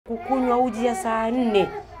kukunywa uji ya saa 4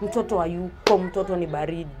 mtoto hayuko, mtoto ni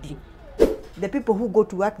baridi. The people who go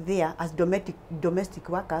to work there as domestic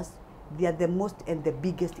workers, they are the most and the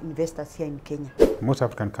biggest investors here in Kenya. Most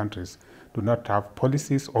African countries do not have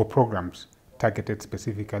policies or programs targeted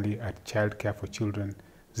specifically at childcare for children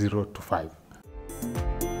 0 to 5.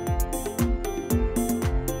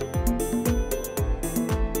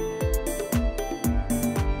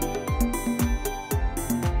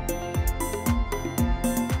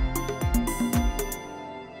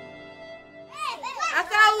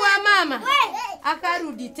 Mama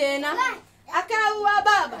akarudi tena akaua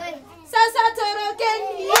baba sasa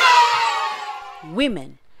torokeni.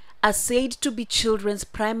 Women are said to be children's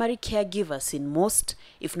primary caregivers in most,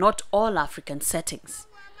 if not all, African settings.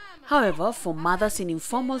 However, for mothers in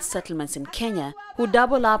informal settlements in Kenya who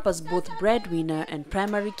double up as both breadwinner and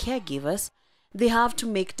primary caregivers, they have to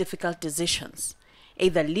make difficult decisions.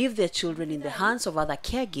 Either leave their children in the hands of other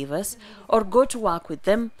caregivers or go to work with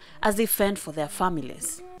them as they fend for their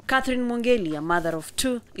families. Catherine Mungeli, a mother of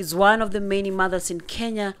 2, is one of the many mothers in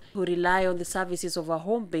Kenya who rely on the services of a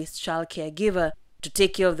home-based child caregiver to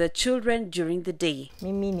take care of their children during the day.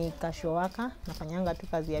 Mimi ni kasho waka, nafanyanga tu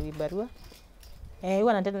kazi ya vibarua.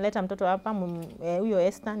 Huwa naleta mtoto hapa, huyo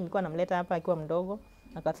Esther nilikuwa namleta hapa akiwa mdogo,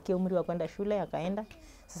 akafikia umri wa kwenda shule akaenda.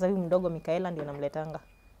 Sasa huyu mdogo Mikaela ndio namletanga.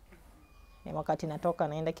 Wakati natoka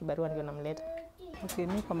naenda kibarua ndio namleta. Okay,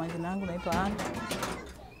 mimi kwa majina yangu naitwa Anne.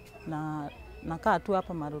 Na nakaa tu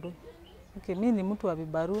hapa Maruru. Okay, mimi ni mtu wa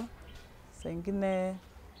vibarua. Saa ingine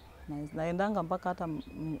naendanga mpaka hata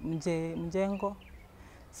mjengo.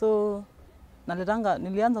 So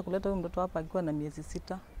nilianza kuleta huyu mtoto hapa akiwa na miezi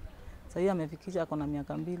 6. Sasa hivi amefikisha ako na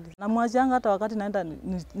miaka 2. Namwachanga hata wakati naenda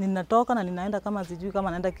ninatoka na ninaenda kama sijui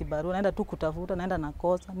kama naenda kibarua, naenda tu kutafuta, naenda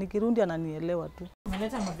nakosa. Nikirudi ananielewa tu.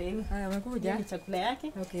 Naleta modeli. Haya, amekuja chakula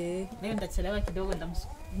yake. Okay. Leo nitachelewa kidogo,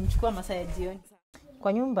 nitamchukua masaa ya jioni.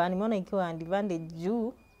 Kwa nyumba nimeona ikiwa advantage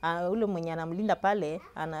juu ule mwenye anamlinda pale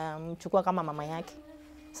anamchukua kama mama yake.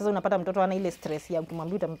 Sasa unapata mtoto ana ile stress ya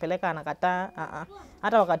ukimwambia utampeleka anakataa.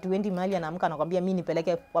 Hata wakati wendi mahali anaamka anakuambia mimi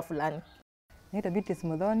nipeleke kwa fulani. Naitwa Beatrice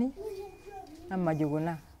Mudhoni na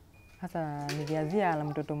Majuguna. Sasa nilianzia na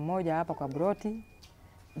mtoto mmoja hapa kwa Broti.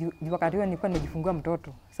 Wakati huo nilikuwa nimejifungua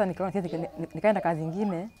mtoto. Sasa nikaona nikaenda kazi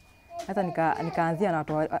nyingine. Sasa nikaanzia na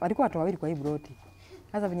walikuwa watu 2 kwa hii Broti.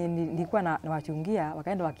 Sasa venye nilikuwa na wachungia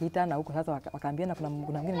wakaenda wakiitana huko, sasa wakaambiana kuna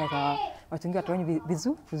mwingine na wachungia watu wengi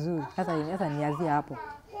vizuri. Sasa nianzia hapo.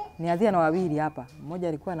 Nianzia na 2 hapa. Mmoja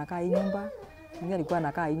alikuwa anakaa hii nyumba, mwingine alikuwa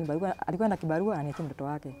anakaa hii nyumba. Alikuwa na kibarua ananiachia mtoto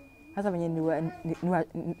wake. Sasa venye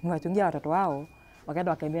niwachungia watoto wao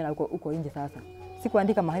wakaenda wakaambiana huko nje sasa.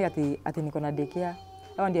 Sikuandika mahali ati niko na daycare.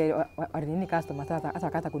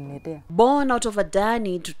 Born out of a dire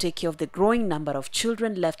need to take care of the growing number of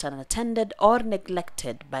children left unattended or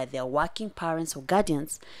neglected by their working parents or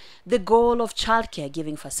guardians, the goal of childcare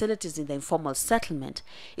giving facilities in the informal settlement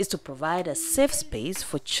is to provide a safe space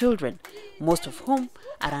for children, most of whom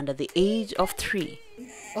are under the age of 3.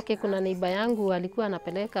 Okay, kuna neighbor yangu alikuwa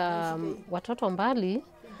anapeleka watoto mbali,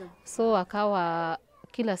 so akawa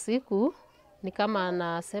kila siku ni kama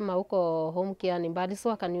anasema huko home care ni mbali,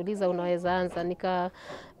 so akaniuliza unaweza anza,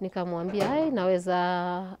 nikamwambia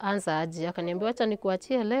naweza anza aje. Akaniambia acha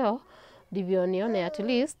nikuachie leo ndivyo nione at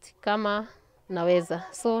least kama naweza.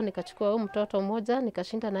 So nikachukua huyo mtoto mmoja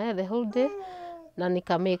nikashinda naye the whole day na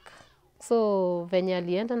nikamake. So venye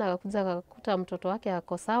alienda na akakuja akakuta mtoto wake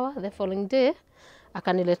ako sawa, the following day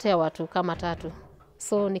akaniletea watu kama 3.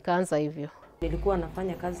 So nikaanza hivyo. Nilikuwa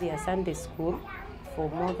nafanya kazi ya Sunday school for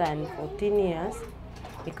more than 14 years.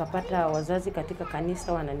 Nikapata wazazi katika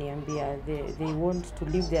kanisa wananiambia they want to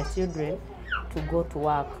leave their children to go to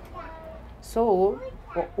work. So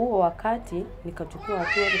huo wakati nikachukua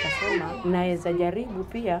hatua nikasema naweza jaribu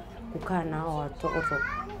pia kukaa nao watoto.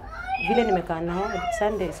 Vile nimekaa nao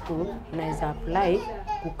Sunday school naweza apply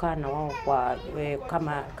kukaa na wao kwa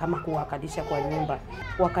kama kuwakalisha kwa nyumba.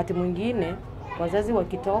 Wakati mwingine wazazi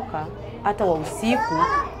wakitoka hata wa usiku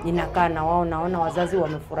ninakaa na wao, naona wazazi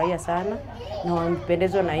wamefurahia sana na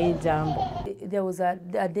wamependezwa na hii jambo. There was a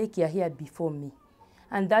daycare here before me,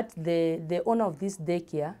 and that the owner of this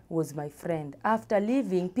daycare was my friend. After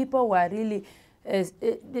leaving, people were really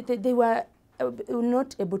they were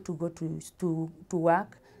not able to go to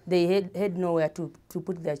work. They had nowhere to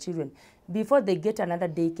put their children. Before they get another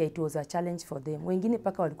daycare, it was a challenge for them. Wengine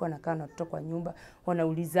paka walikuwa nakaa na watoto kwa nyumba,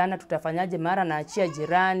 wanaulizana tutafanyaje, mara naachia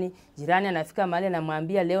jirani anafika mahali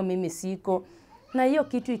anamwambia leo mimi siko. Na hiyo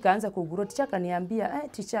kitu ikaanza kugrow. Teacher kaniambia,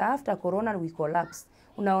 teacher, after corona we collapse.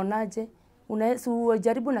 Unaonaje?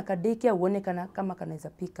 Unajaribu na daycare uone kama kanaweza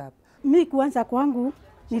pick up. Mimi kuanza kwangu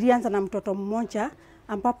nilianza na mtoto mmoja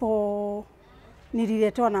ambapo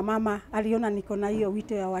nililetewa na mama, aliona niko na hiyo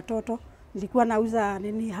wito ya watoto. Nilikuwa nauza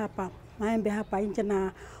nini hapa, maembe hapa nje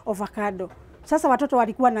na avocado. Sasa watoto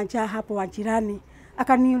walikuwa na njaa hapo wa jirani.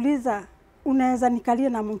 Akaniuliza, unaweza nikalie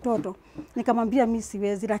na mtoto? Nikamwambia mimi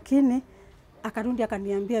siwezi, lakini akarudi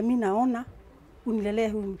akaniambia, mimi naona unilelee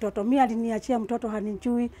huyu mtoto. Mimi aliniachia mtoto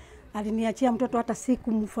hanijui, aliniachia mtoto hata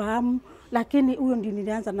sikumfahamu, lakini huyo ndio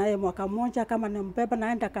nilianza naye mwaka mmoja, kama nambeba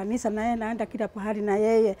naenda kanisa na yeye, naenda kila pahali na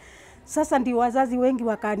yeye. Sasa ndio wazazi wengi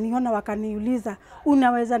wakaniona, wakaniuliza,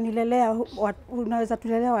 unaweza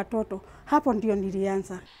tulelea watoto? Hapo ndio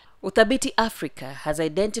nilianza. Uthabiti Africa has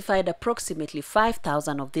identified approximately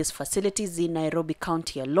 5,000 of these facilities in Nairobi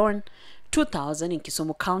County alone, 2,000 in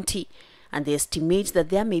Kisumu County, and they estimate that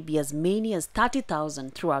there may be as many as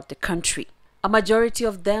 30,000 throughout the country. A majority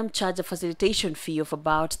of them charge a facilitation fee of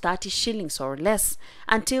about 30 shillings or less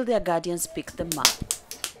until their guardians pick them up.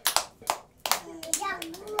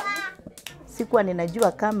 Sikuwa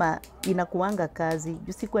ninajua kama inakuanga kazi.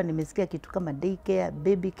 Sikuwa nimesikia kitu kama daycare,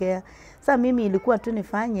 baby care. Sasa mimi ilikuwa tu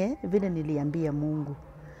nifanye vile niliambia Mungu.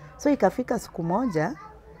 So ikafika siku moja,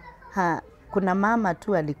 kuna mama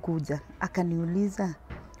tu alikuja, akaniuliza,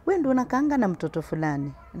 wewe ndio unakaanga na mtoto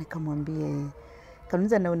fulani? Nikamwambia,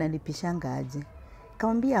 kaniuliza na unalipishanga aje?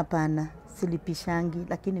 Nikamwambia hapana, silipishangi,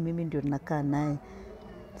 lakini mimi ndio nakaa naye.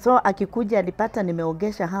 So akikuja alipata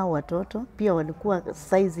nimeogesha hao watoto, pia walikuwa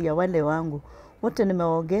size ya wale wangu. Wote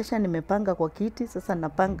nimeogesha, nimepanga kwa kiti, sasa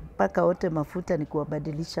napaka wote mafuta ni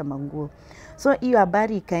kuwabadilisha manguo. So hiyo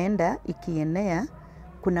habari ikaenda ikienea,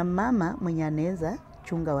 kuna mama mwenye anaweza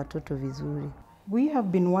chunga watoto vizuri. We have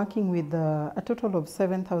been working with a total of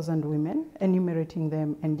 7,000 women, enumerating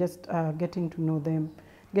them and just getting to know them,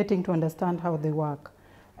 getting to understand how they work.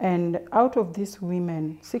 And out of these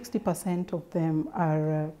women, 60% of them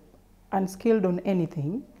are unskilled on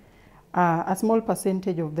anything. A small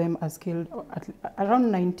percentage of them are skilled,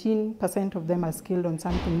 around 19% of them are skilled on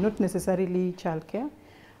something, not necessarily childcare,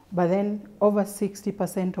 but then over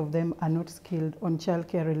 60% of them are not skilled on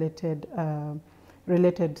childcare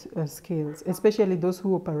related skills, especially those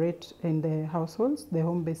who operate in the households, the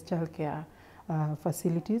home-based childcare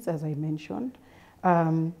facilities, as I mentioned.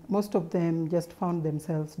 Most of them just found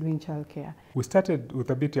themselves doing childcare. We started with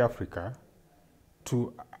Uthabiti Africa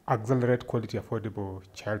to accelerate quality affordable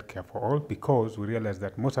childcare for all because we realized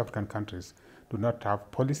that most African countries do not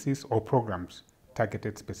have policies or programs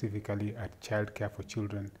targeted specifically at childcare for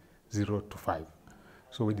children 0 to 5.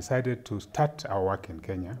 So we decided to start our work in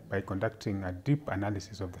Kenya by conducting a deep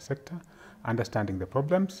analysis of the sector, understanding the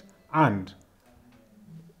problems, and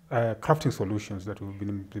crafting solutions that we've been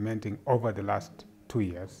implementing over the last 2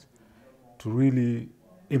 years to really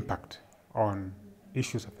impact on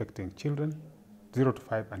issues affecting children 0 to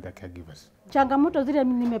 5 and their caregivers. Changamoto zile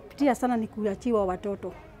nimepitia sana ni kuachiwa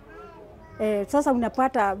watoto. Sasa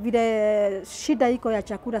unapata vile shida iko ya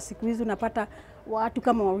chakula siku hizi, unapata watu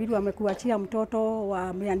kama wawili wamekuachia mtoto,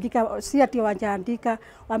 wameandika, si ati wajaandika,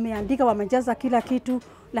 wameandika, wamejaza kila kitu,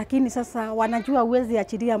 lakini sasa wanajua uwezi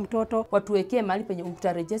achilia mtoto. Watuwekee mahali penye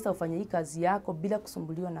utarejesta ufanye hii kazi yako bila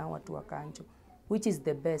kusumbuliwa na watu wa kanjo, which is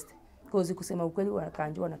the best, because kusema ukweli wa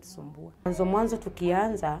kanjo wanatusumbua. Mwanzo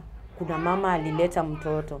tukianza, kuna mama alileta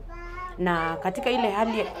mtoto, na katika ile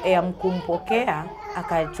hali ya mkumpokea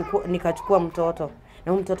nikachukua mtoto,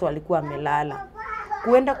 na huyo mtoto alikuwa amelala.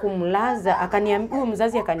 Kuenda kumlaza, huyu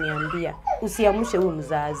mzazi akaniambia, usiamshe huyu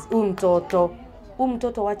mzazi, huyu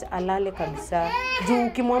mtoto wacha alale kabisa. Juu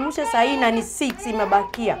ukimwamsha saa hii na ni 6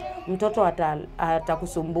 imebakia, mtoto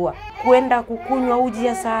atakusumbua. Kuenda kukunywa uji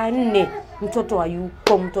ya saa 4, mtoto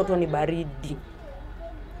hayuko, mtoto ni baridi.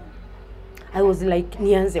 I was like,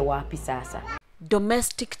 nianze wapi sasa?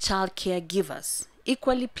 Domestic child caregivers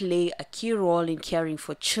equally play a key role in caring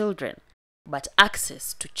for children, but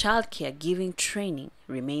access to child caregiving training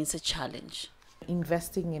remains a challenge.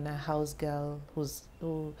 Investing in a house girl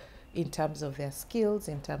who in terms of their skills,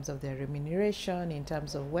 in terms of their remuneration, in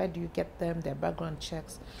terms of where do you get them, their background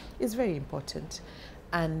checks, is very important.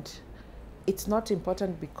 And it's not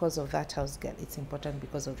important because of that house girl, it's important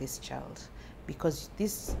because of this child. Because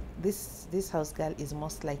this house girl is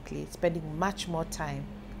most likely spending much more time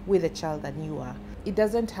with a child than you are. It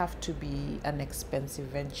doesn't have to be an expensive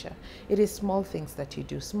venture. It is small things that you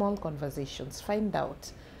do, small conversations, find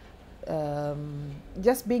out.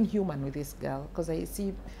 Just being human with this girl, because I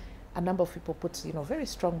see a number of people put, very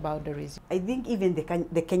strong boundaries. I think even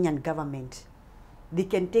the Kenyan government, they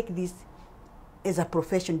can take this as a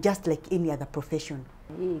profession, just like any other profession.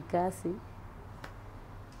 Hii kazi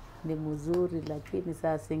ni mzuri, lakini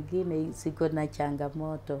saa zingine siko na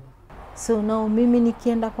changamoto. So now mimi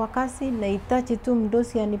nikienda kwa kasi nahitaji tu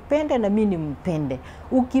mdosi anipende na mimi nimpende.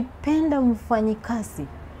 Ukipenda mfanyikazi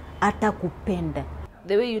atakupenda.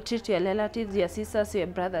 The way you treat your relatives, your sisters, your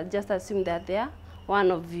brothers, just assume that they are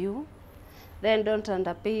one of you. Then don't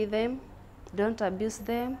underpay them, don't abuse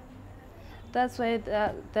them. That's why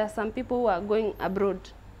there are some people who are going abroad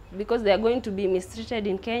because they are going to be mistreated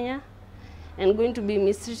in Kenya and going to be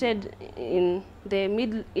mistreated in the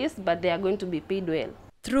Middle East, but they are going to be paid well.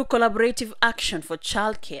 Through Collaborative Action for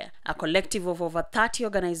Childcare, a collective of over 30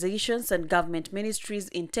 organizations and government ministries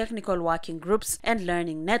in technical working groups and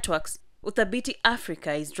learning networks, Uthabiti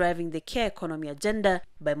Africa is driving the care economy agenda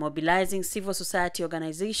by mobilizing civil society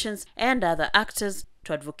organizations and other actors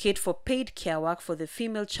to advocate for paid care work for the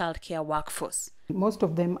female childcare workforce. Most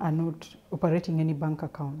of them are not operating any bank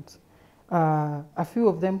accounts. A few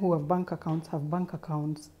of them who have bank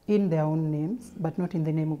accounts in their own names, but not in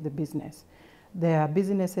the name of the business. Their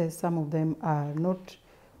businesses, some of them are not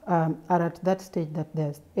are at that stage that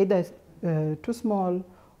they're either too small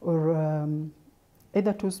or they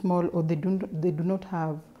do not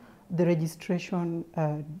have the registration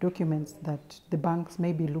documents that the banks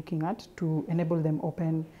may be looking at to enable them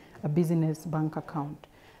open a business bank account.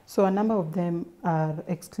 So a number of them are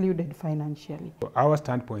excluded financially. Our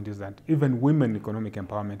standpoint is that even women economic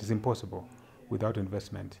empowerment is impossible without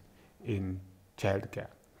investment in childcare.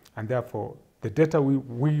 And therefore, the data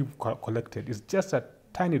we've collected is just a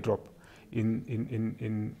tiny drop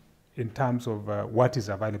in terms of what is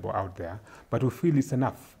available out there. But we feel it's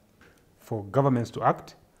enough for governments to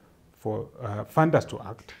act, for funders to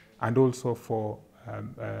act, and also for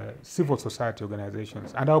civil society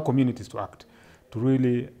organizations and our communities to act, to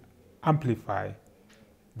really amplify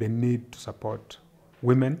the need to support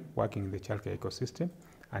women working in the childcare ecosystem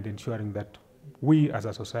and ensuring that we as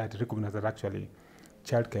a society recognize that actually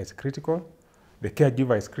childcare is critical, the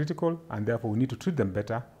caregiver is critical, and therefore we need to treat them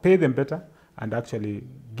better, pay them better, and actually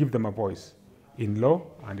give them a voice in law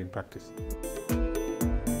and in practice.